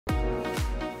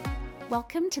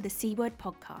Welcome to the C Word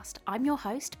podcast. I'm your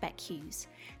host, Beck Hughes.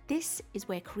 This is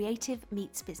where creative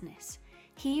meets business.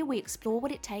 Here we explore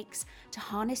what it takes to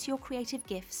harness your creative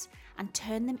gifts and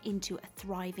turn them into a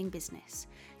thriving business.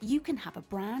 You can have a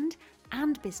brand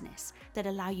and business that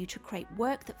allow you to create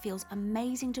work that feels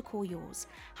amazing to call yours,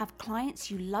 have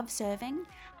clients you love serving,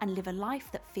 and live a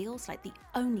life that feels like the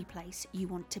only place you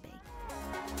want to be.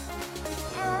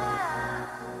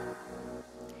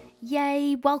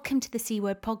 Yay, welcome to the C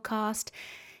Word podcast.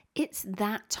 It's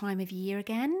that time of year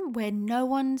again where no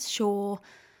one's sure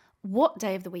what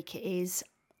day of the week it is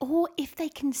or if they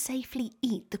can safely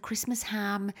eat the Christmas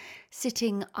ham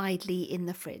sitting idly in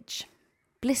the fridge.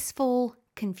 Blissful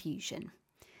confusion.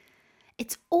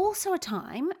 It's also a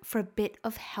time for a bit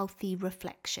of healthy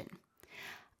reflection.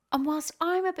 And whilst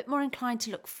I'm a bit more inclined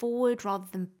to look forward rather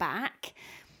than back,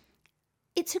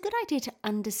 it's a good idea to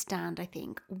understand, I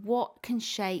think, what can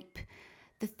shape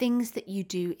the things that you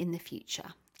do in the future.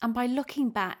 And by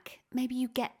looking back, maybe you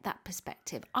get that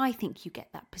perspective. I think you get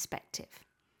that perspective.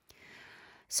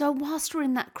 So whilst we're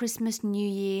in that Christmas New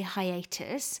Year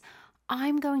hiatus,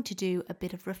 I'm going to do a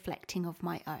bit of reflecting of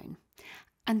my own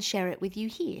and share it with you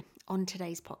here on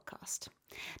today's podcast.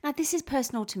 Now, this is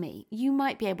personal to me. You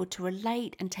might be able to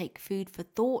relate and take food for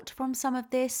thought from some of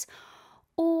this,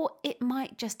 or it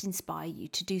might just inspire you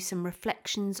to do some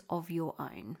reflections of your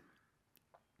own.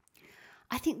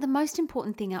 I think the most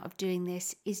important thing out of doing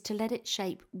this is to let it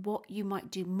shape what you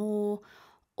might do more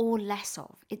or less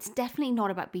of. It's definitely not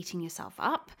about beating yourself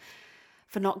up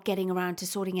for not getting around to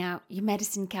sorting out your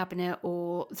medicine cabinet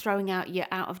or throwing out your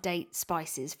out-of-date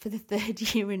spices for the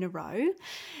third year in a row.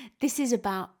 This is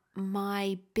about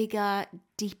my bigger,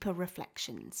 deeper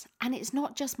reflections. And it's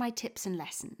not just my tips and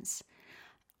lessons.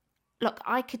 Look,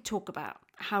 I could talk about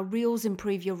how Reels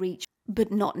improve your reach,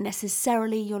 but not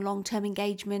necessarily your long-term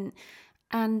engagement,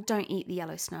 and don't eat the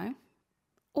yellow snow.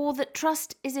 Or that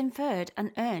trust is inferred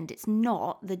and earned. It's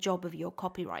not the job of your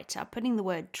copywriter. Putting the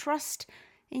word trust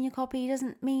in your copy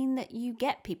doesn't mean that you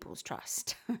get people's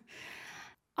trust.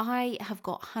 I have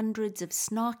got hundreds of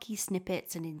snarky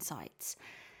snippets and insights.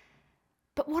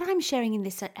 But what I'm sharing in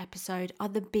this episode are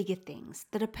the bigger things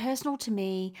that are personal to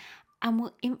me and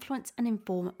will influence and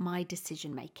inform my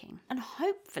decision making and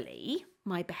hopefully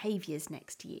my behaviours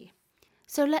next year.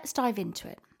 So let's dive into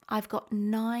it. I've got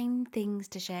 9 things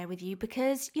to share with you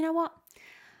because you know what?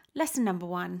 Lesson number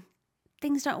 1,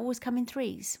 things don't always come in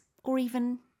threes or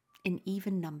even in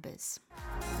even numbers.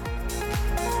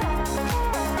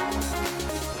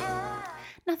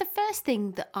 Now, the first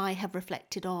thing that I have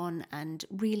reflected on and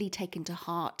really taken to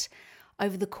heart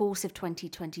over the course of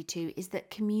 2022 is that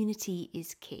community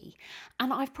is key.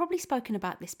 And I've probably spoken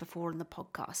about this before on the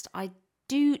podcast. I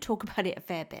do talk about it a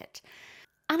fair bit.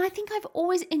 And I think I've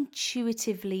always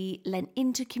intuitively lent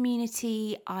into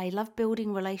community. I love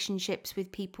building relationships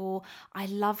with people. I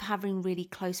love having really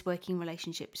close working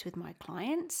relationships with my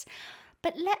clients.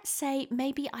 But let's say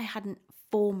maybe I hadn't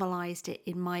formalized it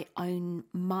in my own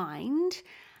mind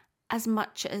as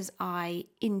much as I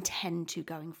intend to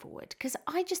going forward. Because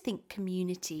I just think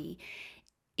community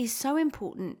is so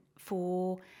important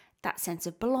for that sense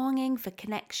of belonging, for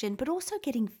connection, but also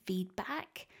getting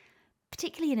feedback,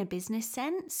 particularly in a business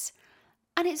sense.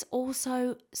 And it's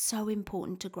also so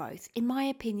important to growth. In my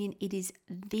opinion, it is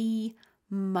the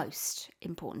most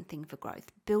important thing for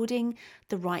growth, building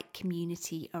the right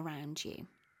community around you.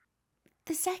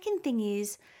 The second thing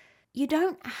is, you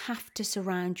don't have to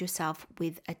surround yourself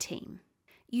with a team.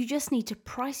 You just need to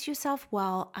price yourself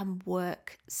well and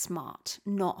work smart,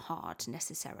 not hard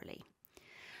necessarily.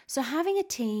 So having a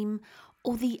team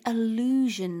or the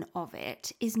illusion of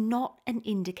it is not an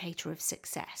indicator of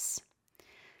success.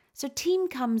 So team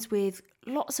comes with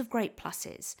lots of great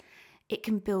pluses. It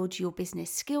can build your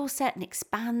business skill set and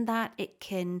expand that. It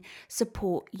can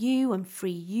support you and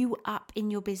free you up in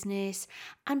your business.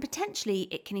 And potentially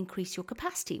it can increase your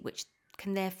capacity, which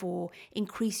can therefore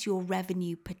increase your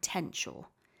revenue potential.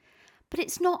 But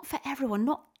it's not for everyone.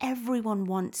 Not everyone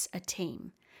wants a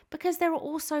team because there are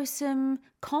also some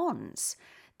cons.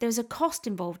 There's a cost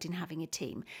involved in having a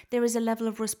team. There is a level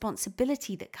of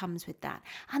responsibility that comes with that.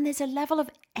 And there's a level of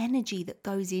energy that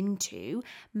goes into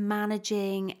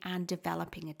managing and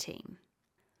developing a team.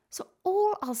 So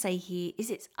all I'll say here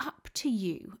is it's up to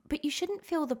you, but you shouldn't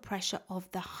feel the pressure of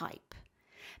the hype.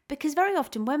 Because very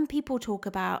often when people talk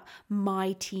about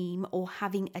my team or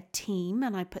having a team,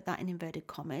 and I put that in inverted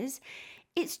commas,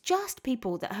 it's just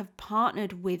people that have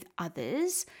partnered with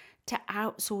others to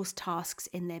outsource tasks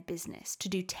in their business, to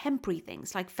do temporary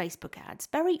things like Facebook ads.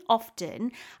 Very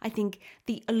often, I think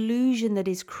the illusion that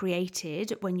is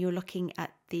created when you're looking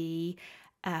at the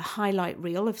highlight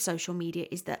reel of social media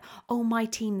is that, oh, my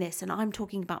team this, and I'm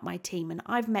talking about my team, and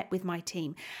I've met with my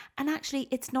team. And actually,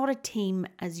 it's not a team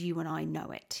as you and I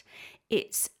know it.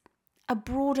 It's a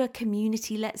broader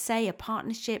community, let's say, a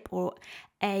partnership or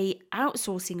a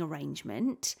outsourcing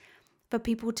arrangement for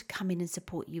people to come in and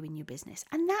support you in your business.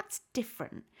 And that's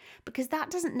different because that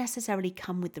doesn't necessarily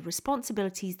come with the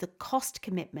responsibilities, the cost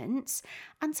commitments,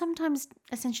 and sometimes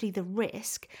essentially the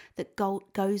risk that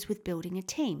goes with building a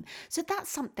team. So that's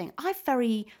something I've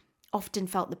very often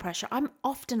felt the pressure. I'm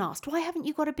often asked, why haven't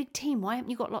you got a big team? Why haven't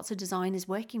you got lots of designers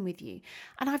working with you?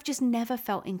 And I've just never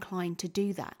felt inclined to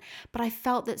do that. But I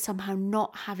felt that somehow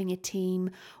not having a team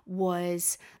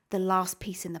was the last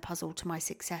piece in the puzzle to my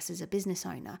success as a business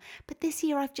owner. But this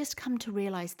year I've just come to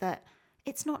realize that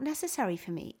it's not necessary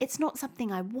for me. It's not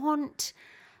something I want,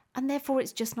 and therefore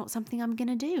it's just not something I'm going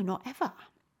to do, not ever.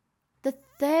 The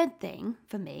third thing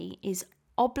for me is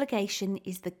obligation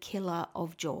is the killer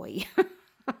of joy.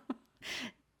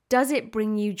 Does it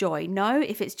bring you joy? No.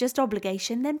 If it's just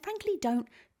obligation, then frankly, don't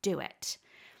do it.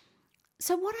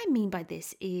 So what I mean by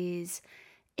this is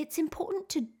it's important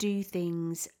to do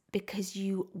things because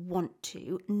you want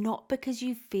to, not because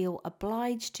you feel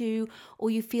obliged to or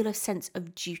you feel a sense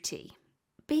of duty.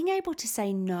 Being able to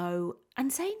say no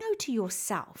and say no to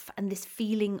yourself and this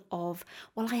feeling of,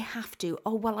 well, I have to,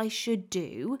 or well, I should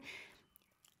do,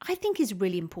 I think is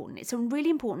really important. It's a really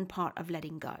important part of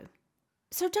letting go.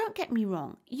 So don't get me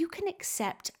wrong, you can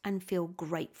accept and feel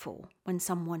grateful when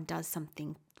someone does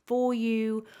something for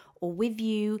you or with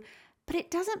you, but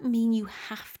it doesn't mean you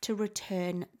have to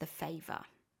return the favor.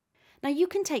 Now, you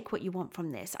can take what you want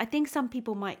from this. I think some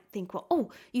people might think, well, oh,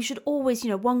 you should always,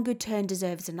 one good turn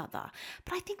deserves another.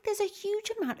 But I think there's a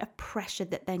huge amount of pressure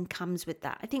that then comes with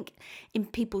that. I think in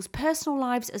people's personal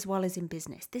lives as well as in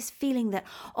business, this feeling that,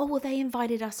 oh, well, they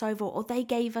invited us over or they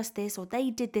gave us this or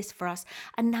they did this for us.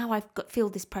 And now feel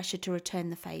this pressure to return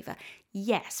the favor.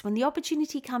 Yes, when the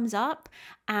opportunity comes up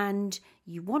and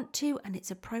you want to and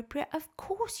it's appropriate, of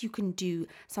course you can do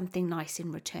something nice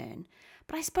in return.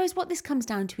 But I suppose what this comes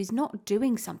down to is not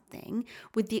doing something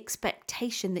with the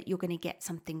expectation that you're going to get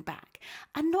something back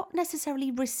and not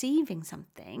necessarily receiving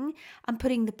something and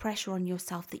putting the pressure on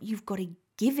yourself that you've got to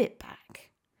give it back.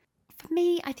 For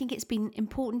me, I think it's been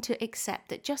important to accept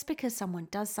that just because someone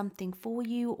does something for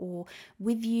you or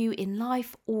with you in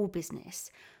life or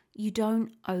business, you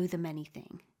don't owe them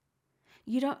anything.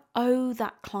 You don't owe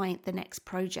that client the next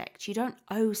project. You don't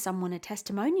owe someone a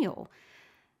testimonial.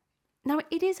 Now,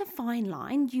 it is a fine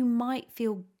line. You might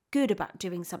feel good about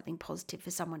doing something positive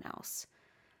for someone else.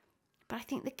 But I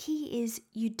think the key is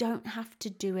you don't have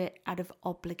to do it out of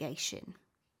obligation.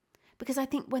 Because I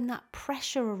think when that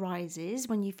pressure arises,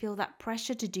 when you feel that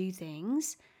pressure to do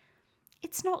things,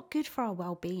 it's not good for our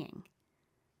well-being.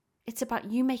 It's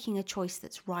about you making a choice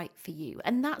that's right for you.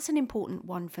 And that's an important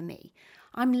one for me.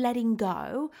 I'm letting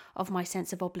go of my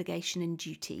sense of obligation and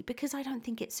duty because I don't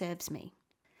think it serves me.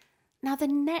 Now, the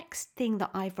next thing that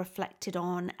I've reflected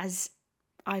on as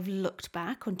I've looked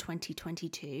back on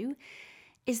 2022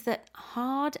 is that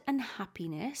hard and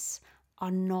happiness are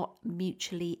not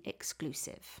mutually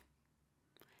exclusive.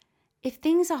 If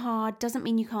things are hard, doesn't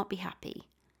mean you can't be happy.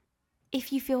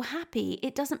 If you feel happy,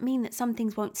 it doesn't mean that some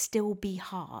things won't still be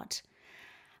hard.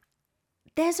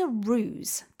 There's a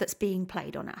ruse that's being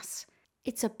played on us.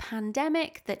 It's a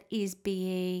pandemic that is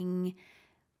being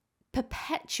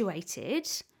perpetuated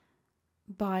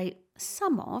by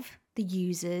some of the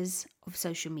users of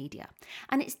social media.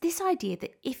 And it's this idea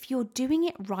that if you're doing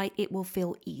it right, it will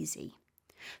feel easy.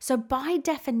 So by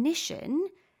definition,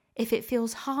 if it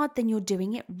feels hard, then you're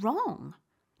doing it wrong.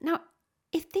 Now,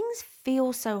 if things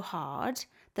feel so hard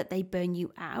that they burn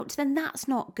you out, then that's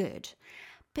not good.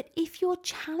 But if you're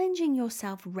challenging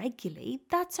yourself regularly,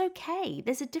 that's okay.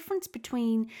 There's a difference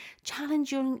between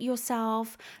challenging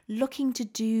yourself, looking to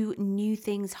do new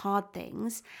things, hard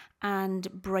things,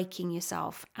 and breaking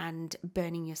yourself and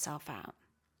burning yourself out.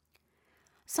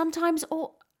 Sometimes,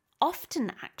 or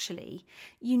often actually,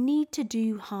 you need to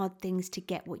do hard things to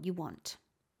get what you want.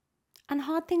 And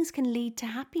hard things can lead to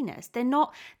happiness. They're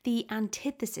not the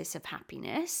antithesis of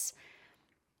happiness.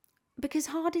 Because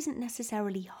hard isn't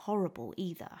necessarily horrible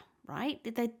either, right?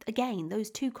 Again,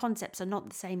 those two concepts are not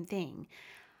the same thing.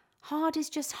 Hard is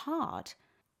just hard.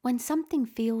 When something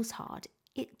feels hard,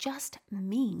 it just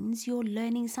means you're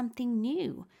learning something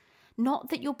new. Not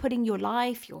that you're putting your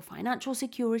life, your financial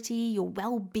security, your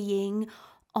well-being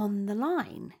on the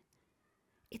line.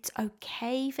 It's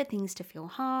okay for things to feel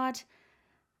hard,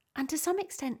 and to some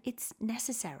extent, it's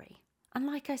necessary. And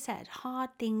like I said, hard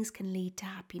things can lead to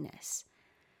happiness.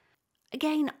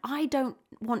 Again, I don't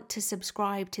want to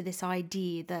subscribe to this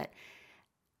idea that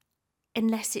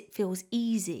unless it feels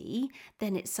easy,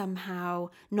 then it's somehow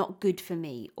not good for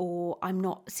me, or I'm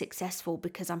not successful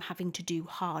because I'm having to do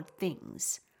hard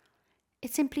things.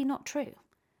 It's simply not true.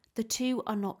 The two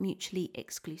are not mutually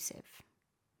exclusive.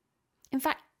 In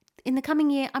fact, in the coming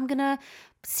year, I'm going to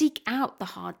seek out the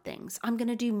hard things. I'm going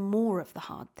to do more of the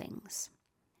hard things.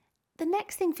 The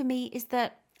next thing for me is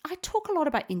that I talk a lot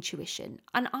about intuition,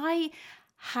 and I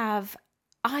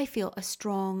feel a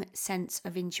strong sense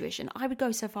of intuition. I would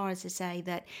go so far as to say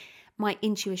that my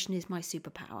intuition is my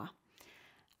superpower.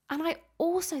 And I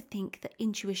also think that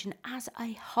intuition as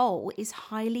a whole is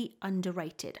highly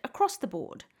underrated across the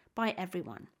board by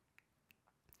everyone.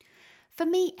 For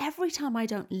me, every time I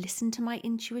don't listen to my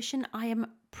intuition, I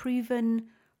am proven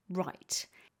right.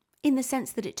 In the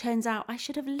sense that it turns out I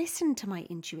should have listened to my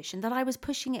intuition, that I was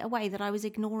pushing it away, that I was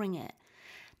ignoring it.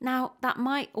 Now, that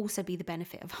might also be the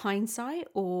benefit of hindsight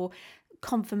or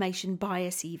confirmation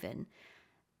bias even.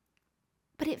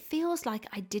 But it feels like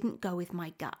I didn't go with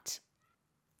my gut.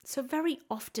 So very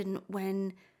often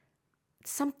when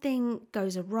something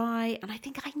goes awry, and I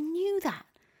think I knew that,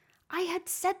 I had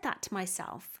said that to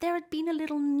myself. There had been a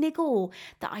little niggle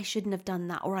that I shouldn't have done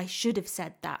that, or I should have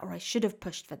said that, or I should have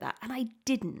pushed for that, and I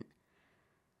didn't.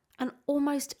 And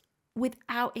almost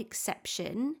without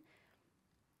exception,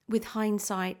 with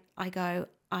hindsight, I go,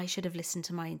 I should have listened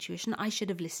to my intuition. I should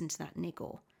have listened to that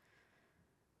niggle.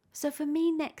 So for me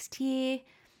next year,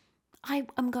 I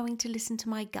am going to listen to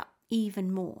my gut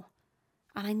even more.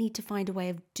 And I need to find a way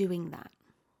of doing that.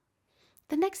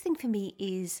 The next thing for me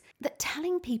is that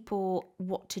telling people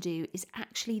what to do is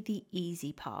actually the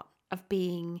easy part of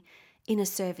being in a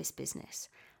service business.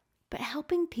 But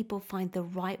helping people find the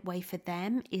right way for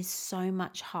them is so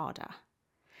much harder.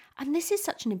 And this is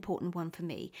such an important one for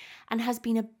me and has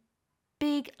been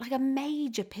a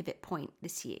major pivot point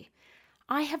this year.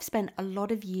 I have spent a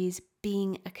lot of years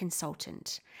being a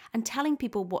consultant and telling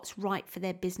people what's right for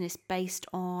their business based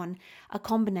on a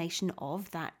combination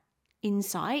of that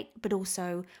insight, but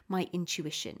also my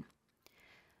intuition.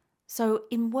 So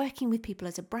in working with people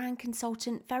as a brand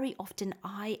consultant, very often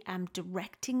I am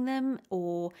directing them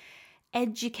or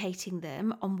educating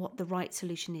them on what the right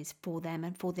solution is for them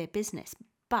and for their business.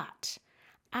 But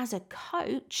as a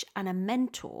coach and a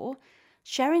mentor,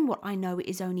 sharing what I know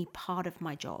is only part of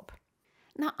my job.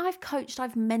 Now, I've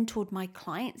mentored my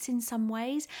clients in some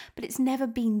ways, but it's never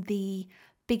been the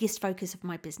biggest focus of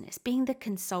my business. Being the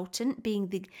consultant,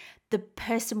 being the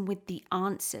person with the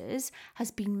answers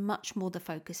has been much more the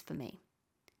focus for me.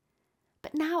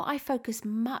 But now I focus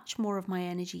much more of my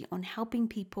energy on helping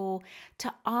people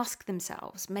to ask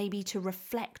themselves, maybe to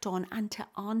reflect on and to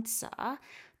answer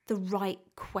the right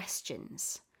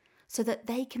questions so that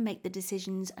they can make the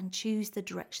decisions and choose the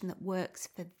direction that works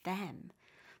for them.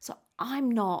 So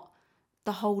I'm not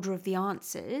the holder of the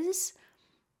answers.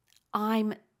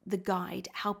 I'm the guide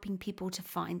helping people to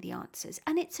find the answers.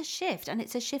 And it's a shift, and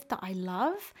it's a shift that I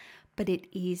love, but it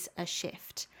is a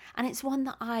shift. And it's one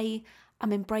that I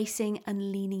am embracing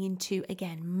and leaning into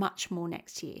again much more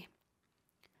next year.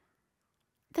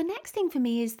 The next thing for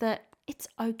me is that it's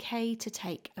okay to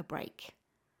take a break,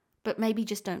 but maybe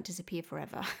just don't disappear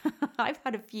forever. I've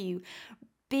had a few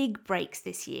big breaks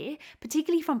this year,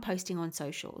 particularly from posting on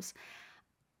socials.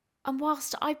 And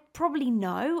whilst I probably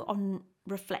know on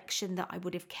reflection that I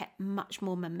would have kept much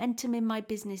more momentum in my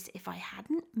business if I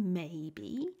hadn't,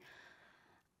 maybe,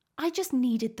 I just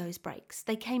needed those breaks.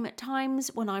 They came at times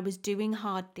when I was doing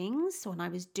hard things, when I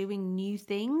was doing new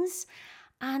things,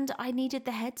 and I needed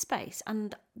the headspace,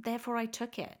 and therefore I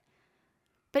took it.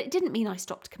 But it didn't mean I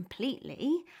stopped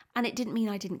completely, and it didn't mean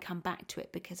I didn't come back to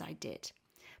it, because I did.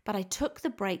 But I took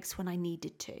the breaks when I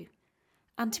needed to.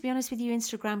 And to be honest with you,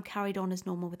 Instagram carried on as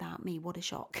normal without me. What a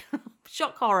shock.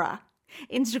 Shock horror.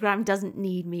 Instagram doesn't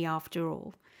need me after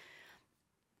all.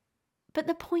 But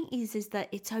the point is that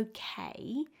it's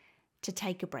okay to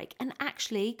take a break. And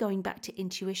actually, going back to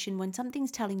intuition, when something's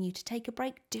telling you to take a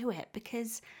break, do it.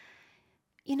 Because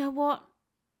you know what?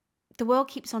 The world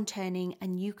keeps on turning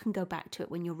and you can go back to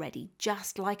it when you're ready.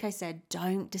 Just like I said,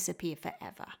 don't disappear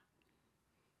forever.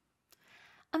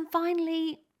 And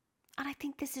finally, and I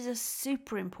think this is a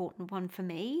super important one for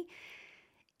me,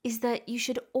 is that you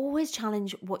should always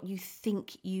challenge what you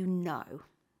think you know,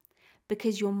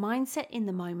 because your mindset in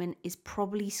the moment is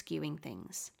probably skewing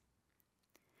things.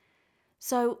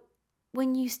 So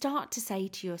when you start to say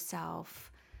to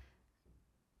yourself,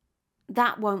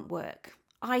 that won't work.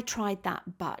 I tried that,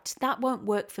 but that won't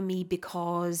work for me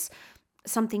because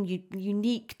something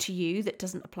unique to you that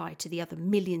doesn't apply to the other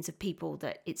millions of people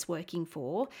that it's working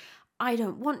for. I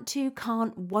don't want to,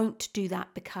 can't, won't do that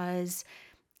because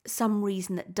some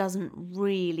reason that doesn't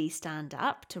really stand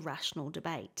up to rational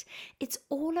debate. It's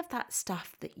all of that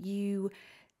stuff that you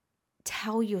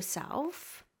tell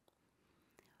yourself,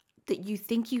 that you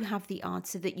think you have the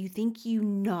answer, that you think you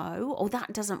know, or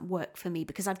that doesn't work for me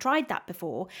because I've tried that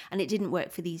before and it didn't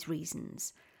work for these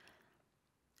reasons.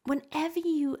 Whenever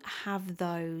you have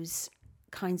those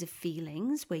kinds of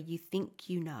feelings where you think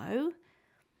you know,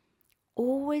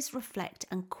 always reflect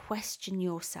and question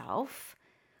yourself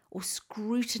or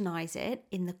scrutinize it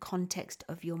in the context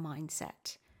of your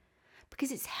mindset.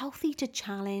 Because it's healthy to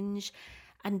challenge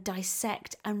and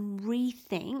dissect and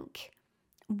rethink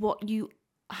what you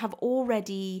have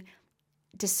already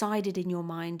decided in your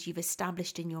mind, you've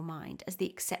established in your mind as the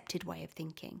accepted way of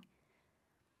thinking.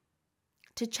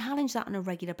 To challenge that on a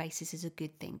regular basis is a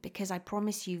good thing, because I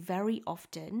promise you very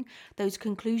often those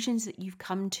conclusions that you've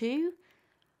come to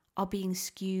are being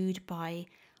skewed by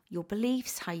your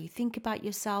beliefs, how you think about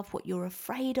yourself, what you're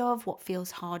afraid of, what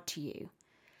feels hard to you.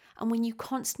 And when you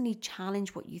constantly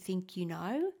challenge what you think you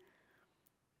know,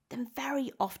 then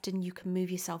very often you can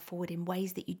move yourself forward in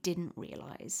ways that you didn't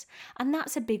realize. And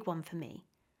that's a big one for me.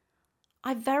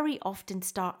 I very often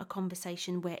start a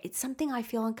conversation where it's something I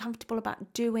feel uncomfortable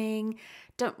about doing,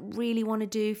 don't really want to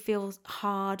do, feels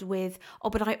hard with, oh,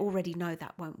 but I already know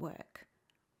that won't work.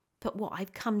 But what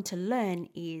I've come to learn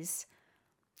is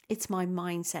it's my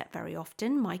mindset very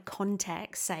often, my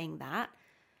context saying that,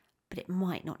 but it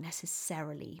might not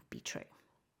necessarily be true.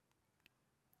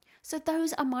 So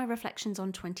those are my reflections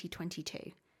on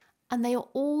 2022. And they are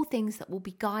all things that will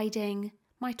be guiding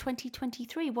my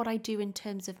 2023, what I do in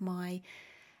terms of my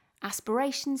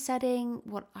aspiration setting,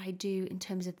 what I do in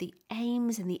terms of the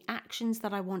aims and the actions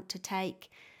that I want to take.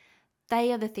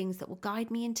 They are the things that will guide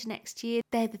me into next year.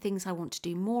 They're the things I want to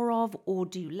do more of or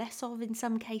do less of in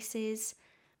some cases.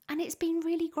 And it's been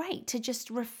really great to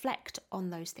just reflect on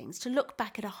those things, to look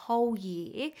back at a whole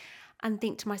year and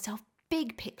think to myself,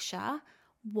 big picture,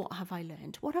 what have I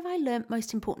learned? What have I learned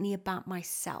most importantly about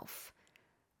myself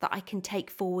that I can take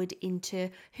forward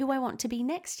into who I want to be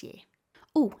next year?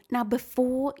 Oh, now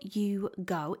before you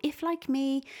go, if like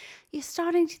me, you're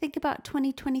starting to think about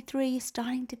 2023, you're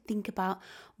starting to think about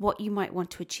what you might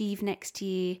want to achieve next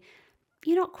year,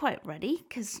 you're not quite ready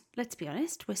because let's be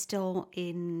honest, we're still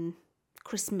in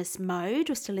Christmas mode,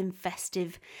 we're still in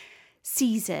festive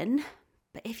season.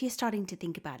 But if you're starting to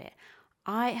think about it,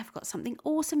 I have got something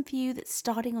awesome for you that's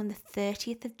starting on the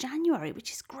 30th of January,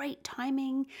 which is great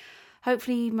timing.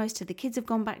 Hopefully most of the kids have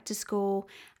gone back to school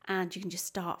and you can just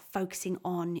start focusing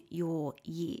on your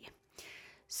year.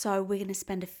 So we're going to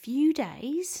spend a few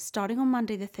days, starting on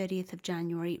Monday the 30th of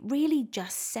January, really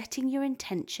just setting your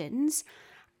intentions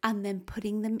and then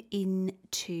putting them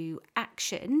into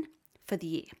action for the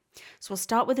year. So we'll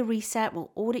start with a reset,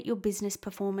 we'll audit your business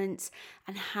performance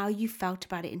and how you felt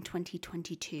about it in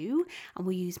 2022, and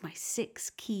we'll use my 6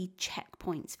 key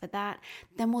checkpoints for that.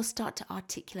 Then we'll start to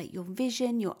articulate your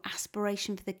vision, your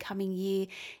aspiration for the coming year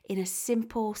in a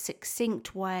simple,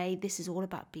 succinct way. This is all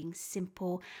about being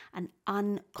simple and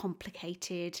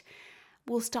uncomplicated.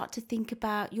 We'll start to think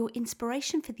about your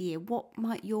inspiration for the year. What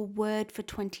might your word for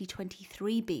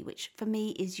 2023 be, which for me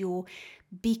is your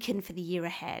beacon for the year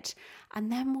ahead.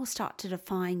 And then we'll start to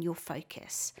define your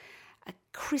focus. A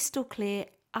crystal clear,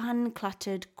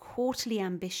 uncluttered quarterly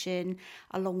ambition,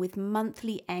 along with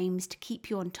monthly aims to keep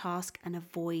you on task and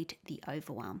avoid the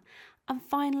overwhelm. And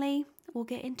finally, we'll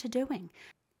get into doing.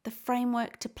 The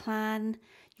framework to plan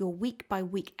your week by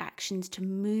week actions to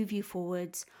move you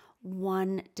forwards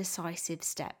one decisive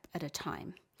step at a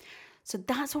time. So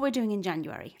that's what we're doing in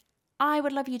January. I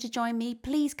would love you to join me.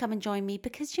 Please come and join me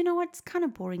because you know what? It's kind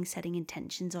of boring setting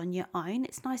intentions on your own.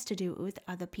 It's nice to do it with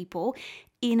other people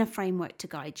in a framework to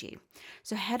guide you.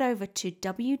 So head over to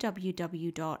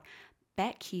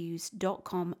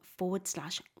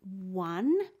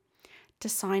www.beckhughes.com/1 to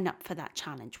sign up for that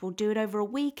challenge. We'll do it over a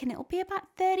week and it'll be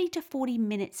about 30 to 40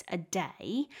 minutes a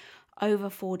day over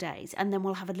 4 days, and then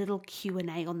we'll have a little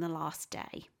Q&A on the last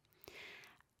day.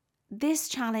 This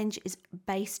challenge is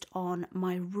based on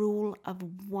my rule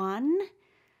of 1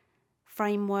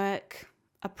 framework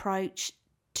approach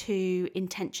to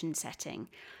intention setting,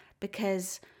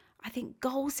 because I think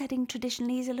goal setting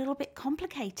traditionally is a little bit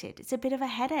complicated. It's a bit of a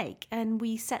headache and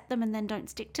we set them and then don't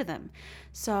stick to them.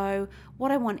 So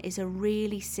what I want is a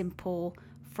really simple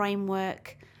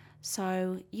framework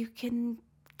so you can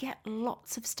get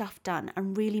lots of stuff done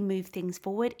and really move things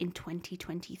forward in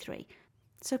 2023.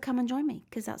 So come and join me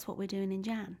because that's what we're doing in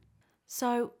Jan.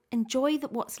 So enjoy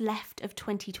what's left of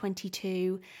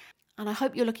 2022. And I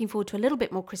hope you're looking forward to a little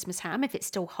bit more Christmas ham if it's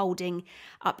still holding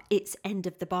up its end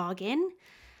of the bargain.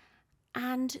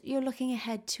 and you're looking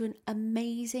ahead to an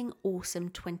amazing, awesome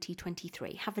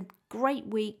 2023. Have a great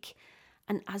week.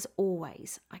 And as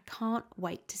always, I can't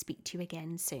wait to speak to you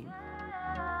again soon.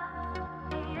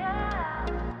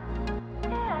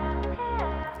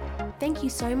 Thank you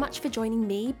so much for joining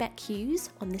me, Beck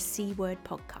Hughes, on the C Word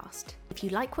podcast. If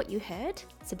you like what you heard,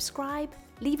 subscribe,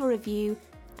 leave a review,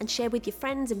 and share with your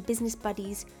friends and business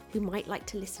buddies who might like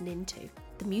to listen in too.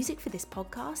 The music for this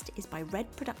podcast is by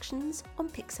Red Productions on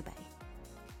Pixabay.